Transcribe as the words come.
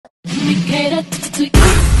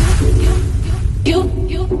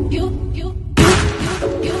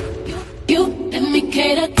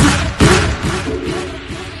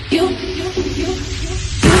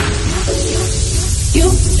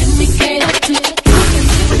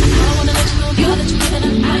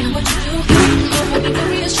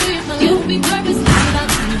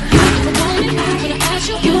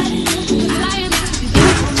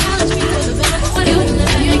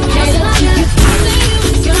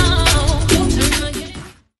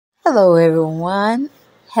Hello, everyone.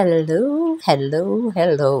 Hello, hello,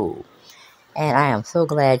 hello. And I am so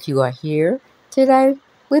glad you are here today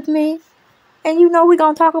with me. And we're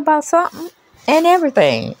going to talk about something and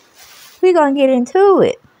everything. We're going to get into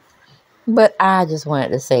it. But I just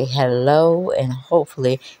wanted to say hello, and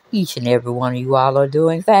hopefully each and every one of you all are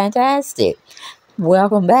doing fantastic.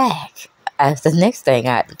 Welcome back. That's the next thing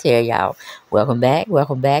I have to tell y'all. Welcome back,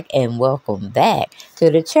 and welcome back to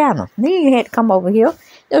the channel. Me, you had to come over here.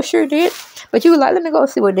 You sure did. But you were like, let me go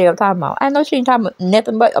see what they're talking about. I know she ain't talking about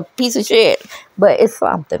nothing but a piece of shit. But it's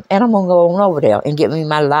something. And I'm going to go on over there and get me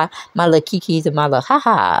my little kikis and my little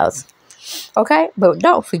ha-has. Okay? But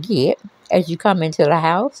don't forget, as you come into the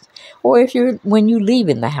house, or when you leave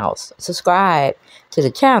in the house, subscribe to the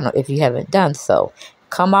channel if you haven't done so.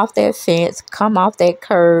 Come off that fence, come off that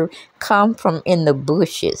curb, come from in the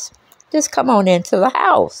bushes. Just come on into the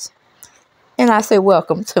house. And I say,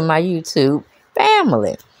 welcome to my YouTube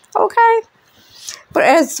family. Okay? But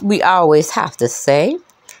as we always have to say,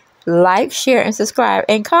 like, share, and subscribe,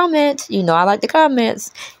 and comment. I like the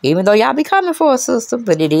comments, even though y'all be coming for a sister,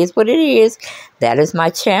 but it is what it is. That is my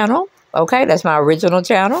channel. Okay? That's my original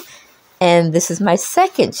channel. And this is my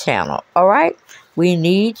second channel. All right? We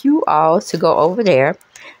need you all to go over there,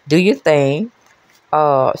 do your thing,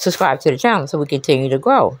 subscribe to the channel so we continue to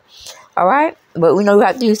grow. All right? But we know we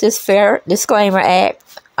have to use this fair disclaimer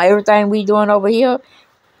act. Everything we doing over here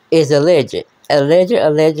is alleged.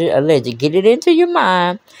 Alleged. Get it into your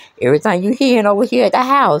mind. Everything you hearing over here at the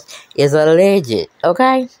house is alleged.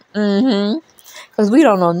 Okay? Because we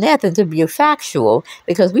don't know nothing to be factual,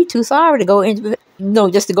 because we too sorry to go into,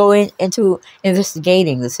 just to go into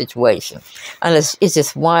investigating the situation. Unless it's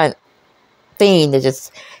just one thing that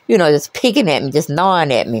just, just picking at me, just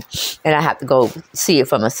gnawing at me, and I have to go see it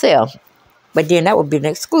for myself. But then that would be an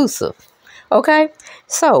exclusive. Okay?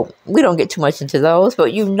 So, we don't get too much into those,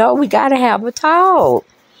 but we got to have a talk.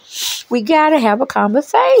 We got to have a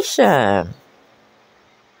conversation.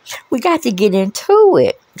 We got to get into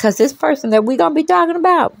it, because this person that we're going to be talking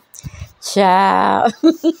about, child,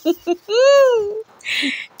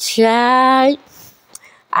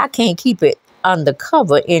 I can't keep it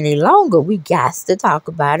undercover any longer. We got to talk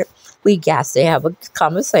about it. We got to have a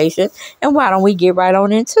conversation, and why don't we get right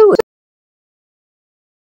on into it?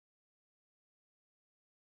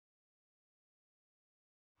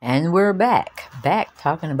 And we're back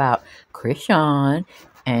talking about Chrisean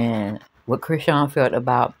and what Chrisean felt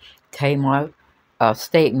about Tamar's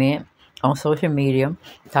statement on social media,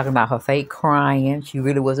 talking about her fake crying. She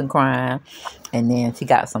really wasn't crying. And then she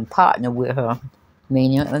got some partner with her,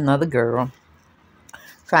 meaning another girl,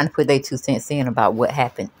 trying to put their 2 cents in about what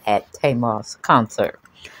happened at Tamar's concert.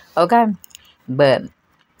 Okay? But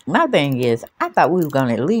my thing is, I thought we were going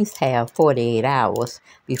to at least have 48 hours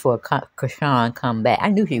before Chrisean come back. I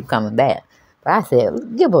knew she was coming back, but I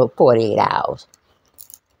said, give her 48 hours.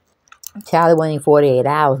 Charlie wasn't 48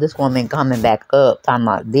 hours. This woman coming back up, talking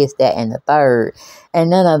about this, that, and the third. And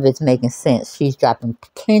none of it's making sense. She's dropping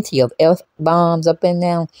plenty of F-bombs up in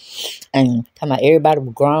there. And talking about everybody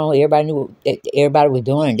was grown. Everybody knew what everybody was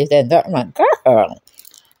doing. This, that, and that. I'm like, girl.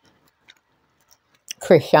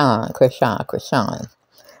 Chrisean.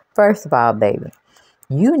 First of all, baby,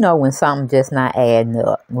 when something just not adding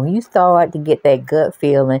up. When you start to get that gut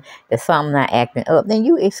feeling that something not acting up, then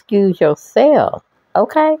you excuse yourself,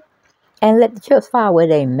 okay? And let the chips fall where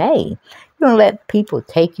they may. You don't let people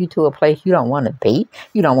take you to a place you don't want to be.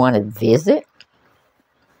 You don't want to visit.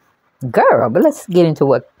 Girl, but let's get into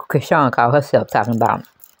what Chrisean called herself talking about.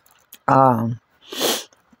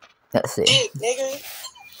 Let's see. Hey, nigga.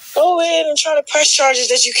 Go ahead and try to press charges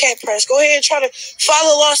that you can't press. Go ahead and try to file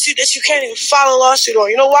a lawsuit that you can't even file a lawsuit on.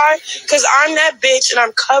 You know why? Because I'm that bitch and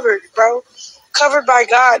I'm covered, bro. Covered by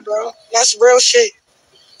God, bro. That's real shit.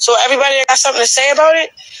 So everybody that got something to say about it,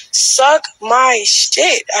 suck my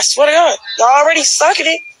shit. I swear to God. Y'all already sucking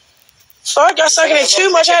it. Fuck, y'all sucking it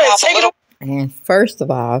too much. I had to take it away. And first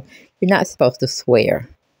of all, you're not supposed to swear.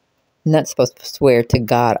 You're not supposed to swear to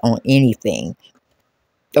God on anything.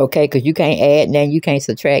 Okay, because you can't add nothing, you can't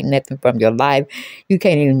subtract nothing from your life. You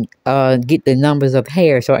can't even get the numbers of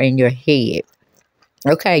hairs or in your head.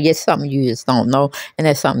 Okay, it's something you just don't know, and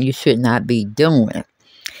that's something you should not be doing.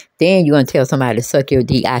 Then you're going to tell somebody to suck your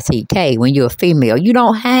D-I-C-K when you're a female. You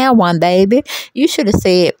don't have one, baby. You should have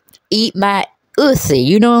said, eat my ussy.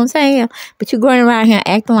 You know what I'm saying? But you're going around here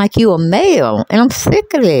acting like you a male, and I'm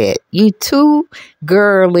sick of it. You too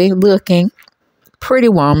girly looking, pretty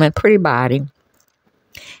woman, pretty body.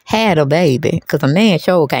 Had a baby, because a man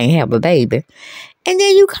sure can't have a baby. And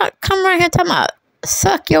then you come around here talking about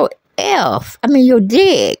suck your your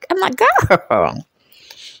dick. I'm like, girl,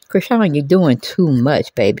 Chrisean, you're doing too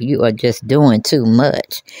much, baby. You are just doing too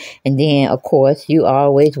much. And then, of course, you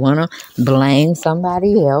always want to blame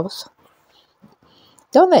somebody else.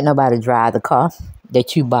 Don't let nobody drive the car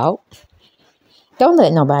that you bought. Don't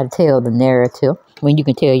let nobody tell the narrative when you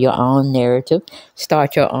can tell your own narrative.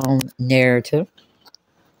 Start your own narrative.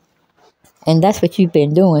 And that's what you've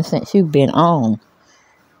been doing since you've been on.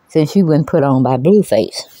 Since you've been put on by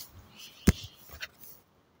Blueface.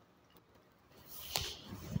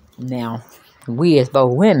 Now, we as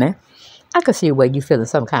both women, I could see where you feeling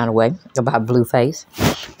some kind of way about Blueface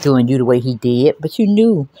doing you the way he did, but you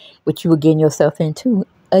knew what you were getting yourself into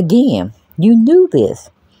again. You knew this.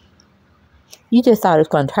 You just thought it was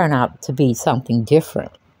going to turn out to be something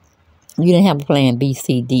different. You didn't have a plan B,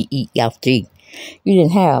 C, D, E, F, G. You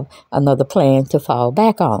didn't have another plan to fall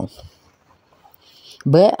back on.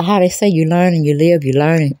 But how they say, you learn and you live, you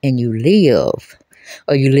learn and you live.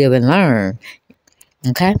 Or you live and learn.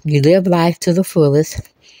 Okay? You live life to the fullest.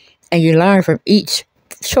 And you learn from each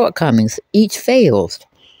shortcomings. Each fails.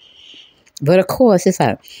 But of course, it's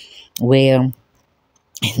like, well,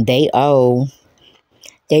 they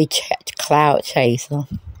cloud chaser.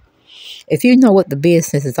 If you know what the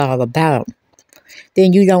business is all about,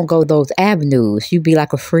 then you don't go those avenues. You be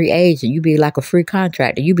like a free agent. You be like a free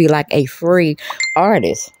contractor. You be like a free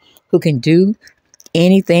artist who can do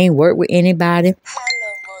anything, work with anybody.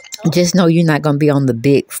 Just know you're not going to be on the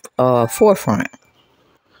big forefront.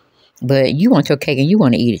 But you want your cake and you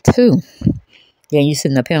want to eat it too. Then you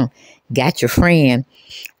sitting up here, got your friend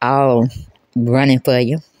all running for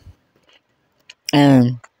you.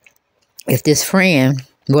 If this friend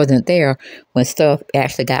wasn't there when stuff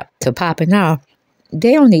actually got to popping off,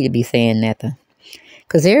 they don't need to be saying nothing.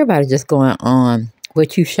 Because everybody's just going on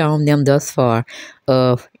what you've shown them thus far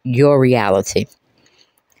of your reality.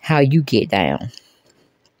 How you get down.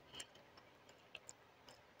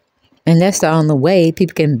 And that's the only way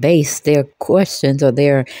people can base their questions or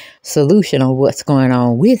their solution on what's going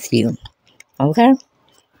on with you. Okay?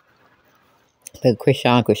 But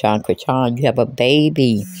Chrisean, you have a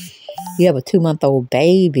baby. You have a 2-month-old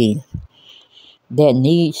baby that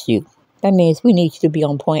needs you. That means we need you to be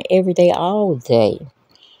on point every day, all day.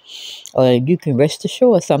 Or you can rest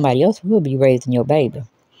assured somebody else will be raising your baby.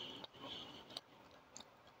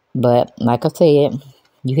 But like I said,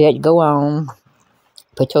 you had to go on,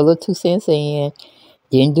 put your little 2 cents in,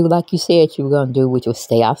 didn't do like you said you were going to do, which was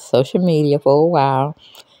stay off social media for a while,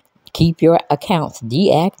 keep your accounts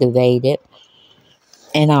deactivated,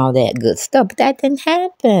 and all that good stuff. But that didn't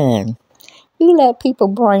happen. You let people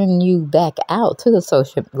bring you back out to the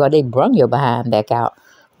social, well, they brung your behind back out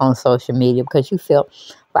on social media because you felt,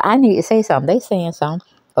 well, I need to say something. They saying something.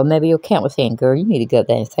 Or maybe your account was saying, girl, you need to go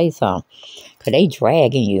there and say something. Because they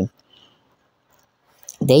dragging you.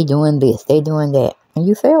 They doing this. They doing that. And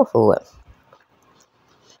you fell for it.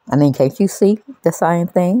 I mean, can't you see the same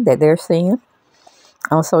thing that they're seeing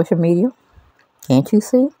on social media? Can't you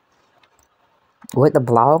see what the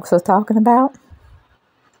blogs are talking about?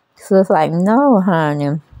 So it's like, no,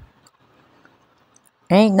 honey.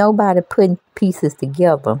 Ain't nobody putting pieces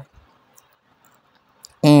together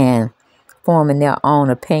and forming their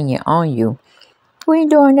own opinion on you. We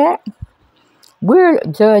ain't doing that. We're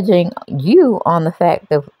judging you on the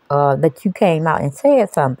fact of, that you came out and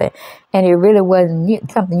said something. And it really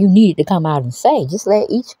wasn't something you needed to come out and say. Just let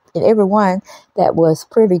each and every one that was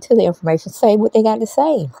privy to the information say what they got to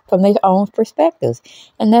say from their own perspectives.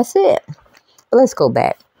 And that's it. But let's go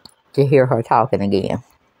back to hear her talking again.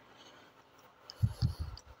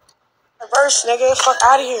 Reverse, nigga. Fuck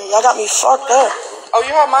out of here. Y'all got me fucked up. Oh,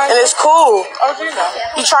 you have mine? And it's cool. Oh, do you know?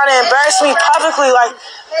 You trying to embarrass me publicly like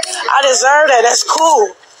I deserve that. That's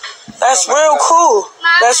cool. That's real cool.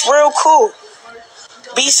 That's real cool.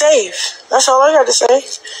 Be safe. That's all I got to say.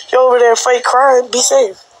 You over there fake crying. Be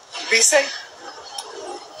safe. Be safe.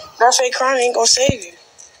 That fake crying ain't gonna save you.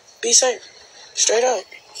 Be safe. Straight up.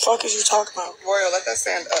 Fuck is you talking about? Royal, let that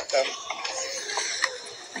stand up though.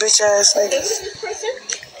 Bitch ass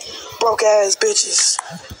niggas. Broke ass bitches.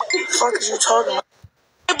 Fuck is you talking about?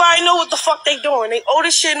 Everybody know what the fuck they doing. They old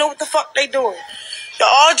as shit know what the fuck they doing. Y'all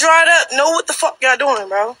all dried up know what the fuck y'all doing,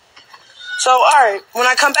 bro. So, alright, when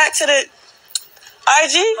I come back to the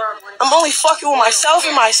IG, I'm only fucking with myself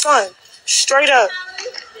and my son. Straight up.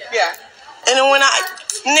 Yeah. And then when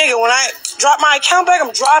I drop my account back,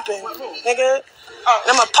 I'm dropping, nigga. Oh.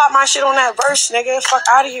 And I'm gonna pop my shit on that verse, nigga. Fuck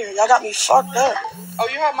out of here. Y'all got me fucked up. Oh,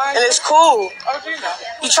 you have mine? And it's cool. Oh, do you know?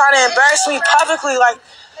 You trying to embarrass me publicly like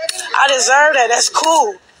I deserve that. That's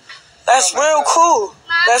cool. That's real cool.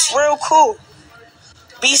 That's real cool.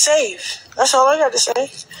 Be safe. That's all I got to say.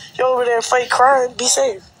 You over there fake crying. Be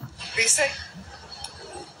safe. Be safe.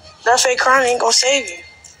 That fake crying ain't gonna save you.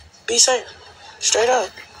 Be safe. Straight up.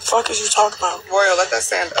 Fuck is you talking about? Royal, let that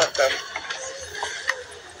stand up though.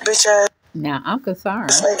 Bitch ass. Now, I'm concerned,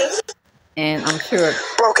 and I'm sure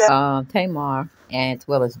Tamar, as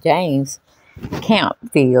well as James, Camp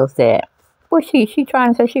feels that, well, she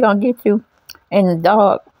trying to say she gonna get you in the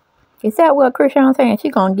dark. Is that what Christian's saying? She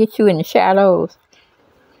gonna get you in the shadows.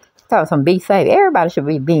 Talking some be safe. Everybody should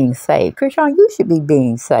be being safe. Christian, you should be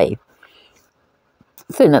being safe.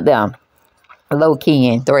 Sitting up there, low key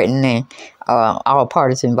and threatening all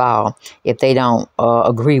parties involved if they don't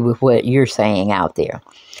agree with what you're saying out there.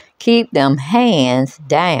 Keep them hands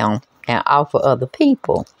down and off of other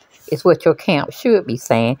people. It's what your camp should be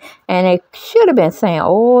saying. And they should have been saying,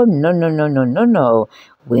 oh, no, no, no, no, no, no.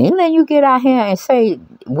 We ain't letting you get out here and say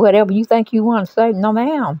whatever you think you want to say. No,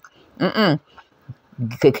 ma'am.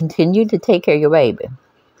 You could continue to take care of your baby.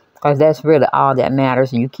 Because that's really all that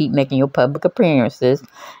matters. And you keep making your public appearances.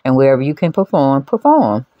 And wherever you can perform,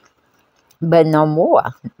 perform. But no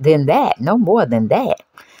more than that. No more than that.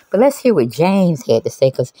 But let's hear what James had to say,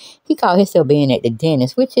 because he called himself being at the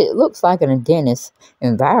dentist, which it looks like in a dentist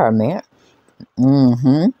environment.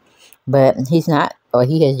 But he's not, or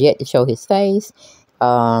he has yet to show his face.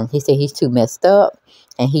 He said he's too messed up,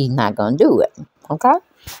 and he's not going to do it. Okay?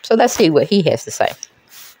 So let's see what he has to say.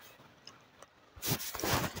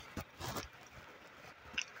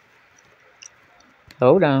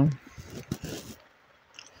 Hold on.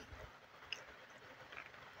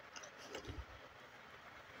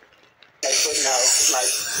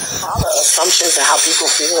 All the assumptions and how people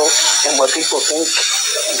feel and what people think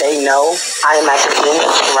they know. I am at the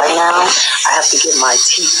dentist right now. I have to get my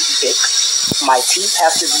teeth fixed. My teeth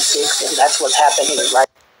have to be fixed, and that's what's happening right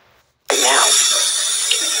now.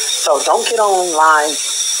 So don't get online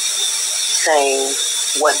saying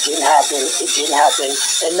what didn't happen, it didn't happen.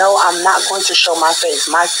 And no, I'm not going to show my face.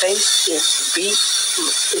 My face is beat.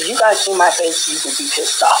 If you guys see my face, you would be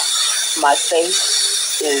pissed off. My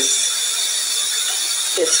face is...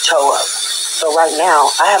 it's toe up. So right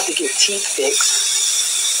now, I have to get teeth fixed.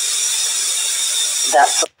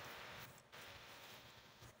 That's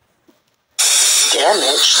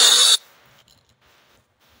damaged.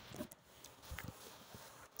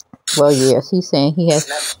 Well, yes, he's saying he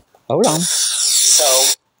has... Hold on. So...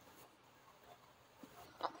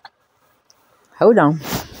 hold on.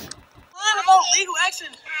 about legal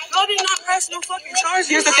action. No, did not press no fucking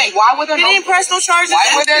charges. Here's the thing. Why were there he didn't press no charges. Why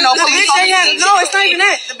were there no police officers? No, it's not even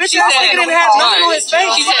that. The bitch ass nigga didn't have nothing on his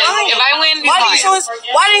face. She said, if I win, why didn't he show his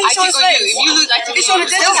face? If you lose, I He showed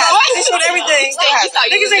the distance. He showed everything.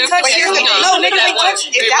 Niggas ain't touch you. No, niggas ain't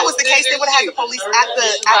touch you. If that was the case, they would have had the police at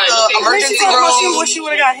the emergency room. She wish she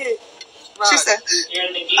would have got hit. She said,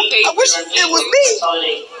 I wish it was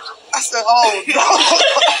me. I said, oh, no.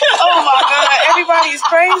 Oh, my God. Everybody is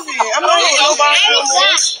crazy. I'm not hitting nobody no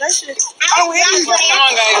more. That shit. I don't hit you. Come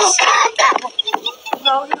on, guys.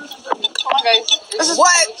 No. Come on, guys. This is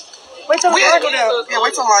what? Wait till the line go down. Yeah,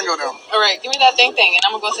 wait till the line go down. All right, give me that thing, and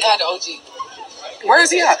I'm going to go say hi to OG. Where is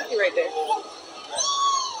he at? He's right there.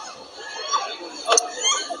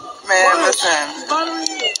 Man, listen.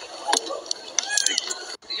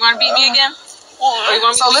 You want to beat me again?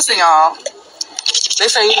 So listen, y'all. They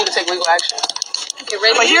say you need to take legal action. Get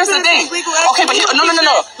ready. But here's the thing. Okay, but no.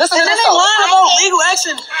 Listen to this though. Lying about legal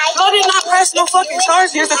action. No, did not press no fucking charges.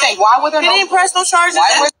 Here's the thing. Why were there He didn't press no charges.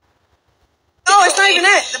 No, it's not even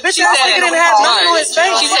that. The bitch ass nigga didn't have nothing on his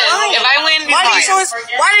face. She said, if I win, why didn't he show his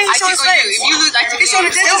face? If you lose, I He showed the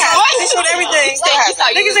distance. He showed everything.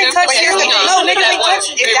 Niggas ain't touch you. No, niggas ain't touch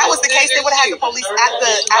you. If that was the case, they would have had the police at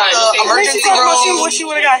the emergency room. She wish she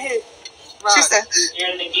would have got hit. She said,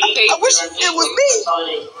 I wish it was me.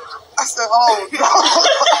 I said, oh, no.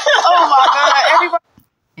 Oh, my God. Everybody.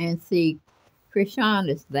 And see, Christian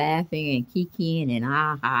is laughing and kikiing and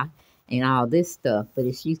ha and all this stuff,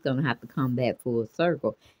 but she's going to have to come back full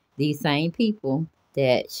circle. These same people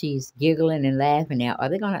that she's giggling and laughing at, are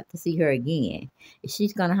they going to have to see her again?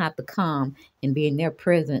 She's going to have to come and be in their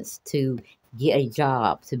presence to get a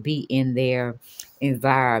job, to be in their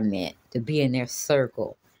environment, to be in their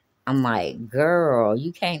circle. I'm like, girl,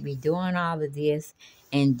 you can't be doing all of this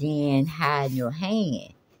and then hiding your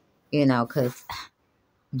hand, because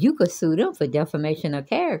you could sue them for defamation of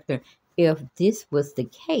character if this was the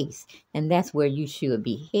case. And that's where you should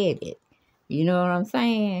be headed. You know what I'm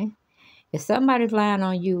saying? If somebody's lying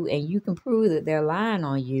on you and you can prove that they're lying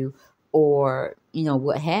on you or,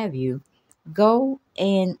 what have you, go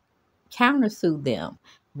and countersue them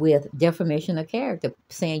with defamation of character,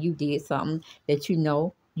 saying you did something that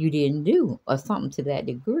you didn't do or something to that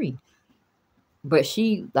degree. But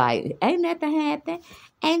she like, ain't nothing happened.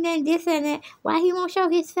 Ain't nothing this and that. Why he won't show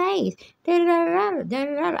his face? Da, da, da, da, da,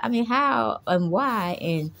 da, da. I mean, how and why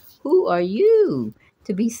and who are you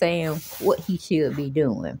to be saying what he should be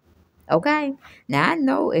doing? Okay? Now, I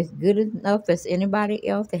know as good enough as anybody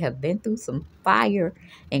else that have been through some fire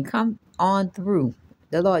and come on through.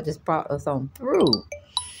 The Lord just brought us on through.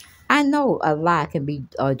 I know a lie can be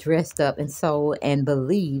dressed up and sold and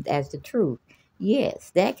believed as the truth.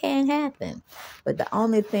 Yes, that can happen. But the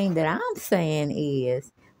only thing that I'm saying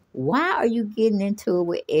is, why are you getting into it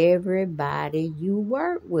with everybody you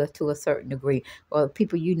work with to a certain degree or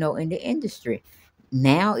people you know in the industry?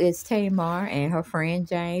 Now it's Tamar and her friend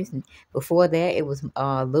James. And before that, it was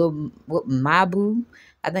little Mabu,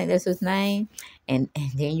 I think that's his name. And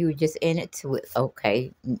then you were just in it to it.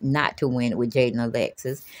 Okay, not to win it with Jaden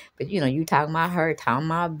Alexis, but you talking about her, talking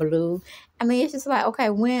about Blue. I mean, it's just like, okay,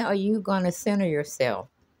 when are you gonna center yourself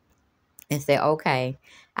and say, okay,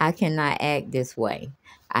 I cannot act this way.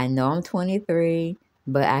 I know I'm 23,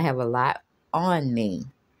 but I have a lot on me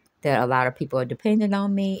that a lot of people are dependent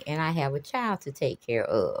on me, and I have a child to take care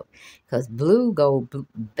of. Because Blue go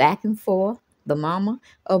back and forth, the mama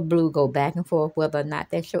of Blue go back and forth whether or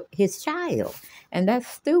not that's his child. And that's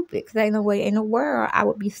stupid, because ain't no way in the world I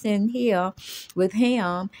would be sitting here with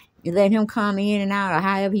him, let him come in and out or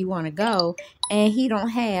however he want to go, and he don't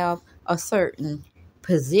have a certain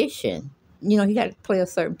position. He got to play a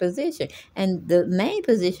certain position. And the main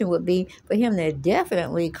position would be for him to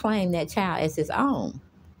definitely claim that child as his own.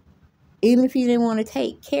 Even if he didn't want to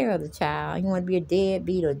take care of the child, he wanted to be a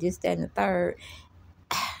deadbeat or this, that, and the third.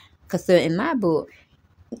 Because in my book,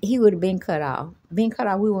 he would have been cut off. Being cut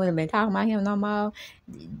off, we wouldn't have been talking about him no more.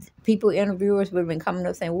 People, interviewers would have been coming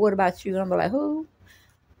up saying, what about you? And I'm like, who?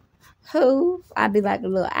 Who? I'd be like a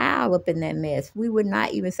little owl up in that mess. We would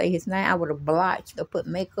not even say his name. I would have blotched or put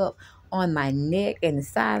makeup on my neck and the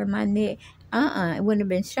side of my neck. It wouldn't have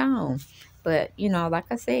been shown. But, like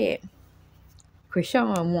I said,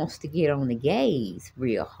 Chrisean wants to get on the gays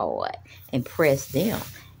real hard and press them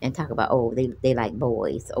and talk about, oh, they like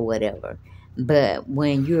boys or whatever. But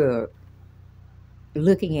when you're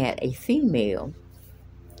looking at a female,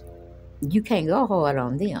 you can't go hard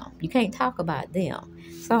on them. You can't talk about them.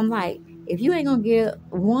 So I'm like, if you ain't going to give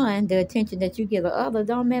one the attention that you give the other,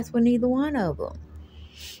 don't mess with neither one of them.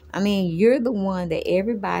 I mean, you're the one that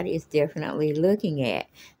everybody is definitely looking at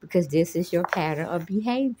because this is your pattern of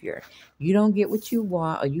behavior. You don't get what you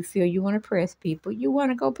want or you feel you want to press people. You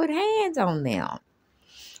want to go put hands on them.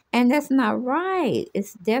 And that's not right.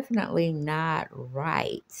 It's definitely not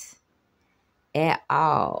right at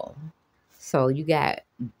all. So you got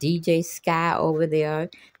DJ Sky over there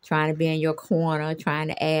trying to be in your corner, trying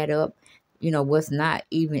to add up, what's not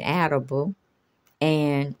even addable.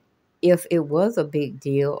 And if it was a big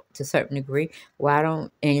deal to a certain degree, and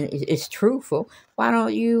it's truthful, why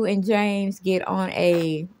don't you and James get on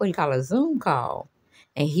a Zoom call?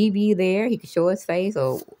 And he be there, he could show his face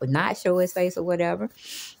or not show his face or whatever.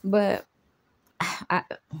 But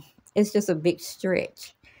it's just a big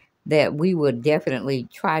stretch that we would definitely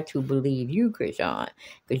try to believe you, Chrisean,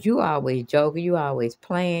 because you always joking, you always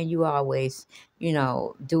playing, you always,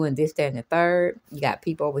 doing this, that, and the third. You got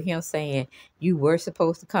people over here saying you were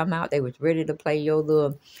supposed to come out. They was ready to play your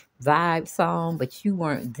little vibe song, but you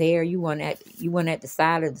weren't there. You weren't at the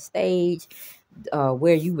side of the stage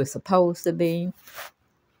where you were supposed to be.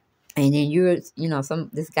 And then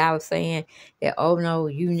this guy was saying that, oh no,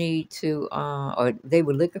 you need to, or they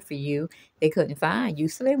were looking for you. They couldn't find you.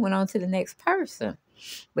 So they went on to the next person.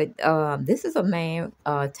 But this is a man,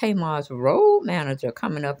 Tamar's road manager,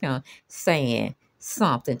 coming up here saying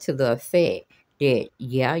something to the effect that,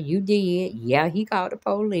 yeah, you did. Yeah, he called the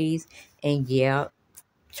police. And yeah,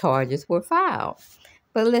 charges were filed.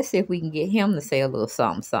 But let's see if we can get him to say a little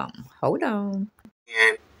something. Hold on.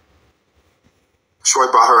 And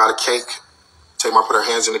Troy brought her out a cake. Tamar put her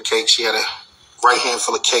hands in the cake. She had a right hand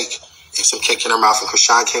full of cake and some cake in her mouth. And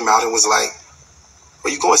Chrisean came out and was like,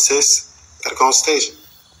 where you going, sis? Gotta go on stage.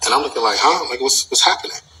 And I'm looking like, huh? Like, what's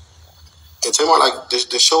happening? And Tamar like,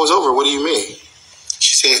 the show is over. What do you mean?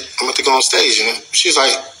 She said, I'm about to go on stage. And she was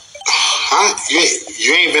like, huh?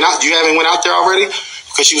 You ain't been out? You haven't went out there already?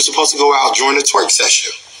 Because she was supposed to go out during the twerk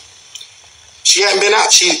session. She hadn't been out.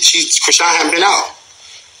 Chrisean hadn't been out.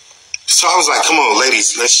 So I was like, come on,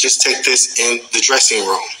 ladies, let's just take this in the dressing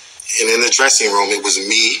room. And in the dressing room, it was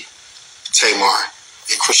me, Tamar,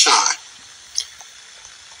 and Chrisean.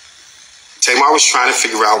 Tamar was trying to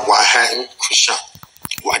figure out why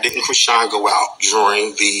didn't Chrisean go out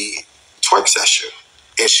during the twerk session?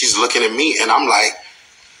 And she's looking at me, and I'm like,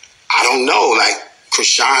 I don't know. Like,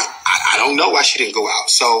 Chrisean, I don't know why she didn't go out.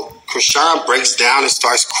 So Chrisean breaks down and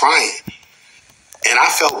starts crying. And I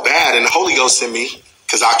felt bad, and the Holy Ghost in me,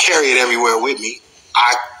 because I carry it everywhere with me,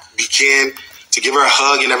 I began to give her a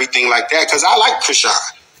hug and everything like that, because I like Chrisean.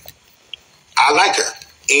 I like her.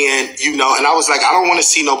 And, you know, and I was like, I don't want to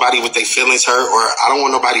see nobody with their feelings hurt, or I don't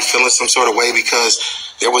want nobody feeling some sort of way, because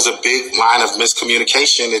there was a big line of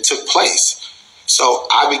miscommunication that took place. So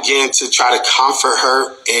I began to try to comfort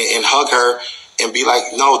her and hug her and be like,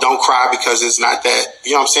 no, don't cry, because it's not that,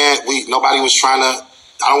 you know what I'm saying? Nobody was trying to,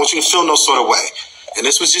 I don't want you to feel no sort of way. And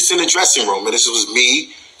this was just in the dressing room. And this was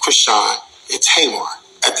me, Chrisean, and Tamar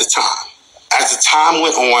at the time. As the time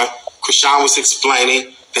went on, Chrisean was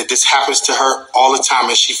explaining that this happens to her all the time,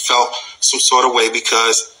 and she felt some sort of way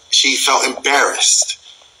because she felt embarrassed.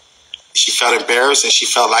 She felt embarrassed, and she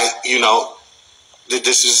felt like, you know, that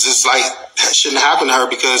this is just like, that shouldn't happen to her,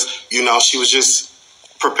 because, you know, she was just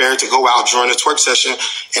prepared to go out during the twerk session,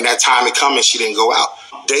 and that time had come and she didn't go out.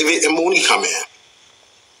 David and Mooney come in.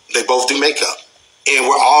 They both do makeup. And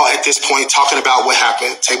we're all at this point talking about what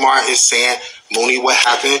happened. Tamar is saying, Mooney, what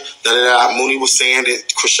happened? Mooney was saying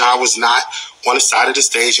that Chrisean was not on the side of the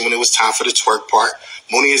stage when it was time for the twerk part.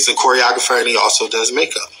 Mooney is the choreographer, and he also does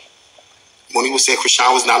makeup. Mooney was saying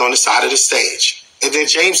Chrisean was not on the side of the stage. And then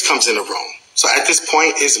James comes in the room. So at this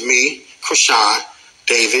point, it's me, Chrisean,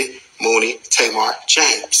 David, Mooney, Tamar,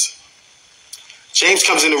 James. James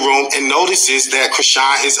comes in the room and notices that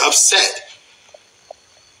Chrisean is upset.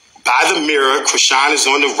 By the mirror, Chrisean is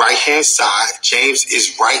on the right-hand side. James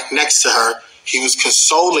is right next to her. He was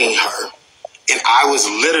consoling her, and I was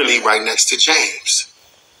literally right next to James.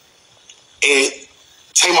 And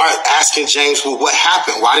Tamar asking James, well, what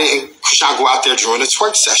happened? Why didn't Chrisean go out there during the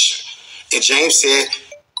twerk session? And James said,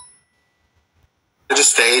 to the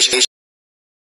stage,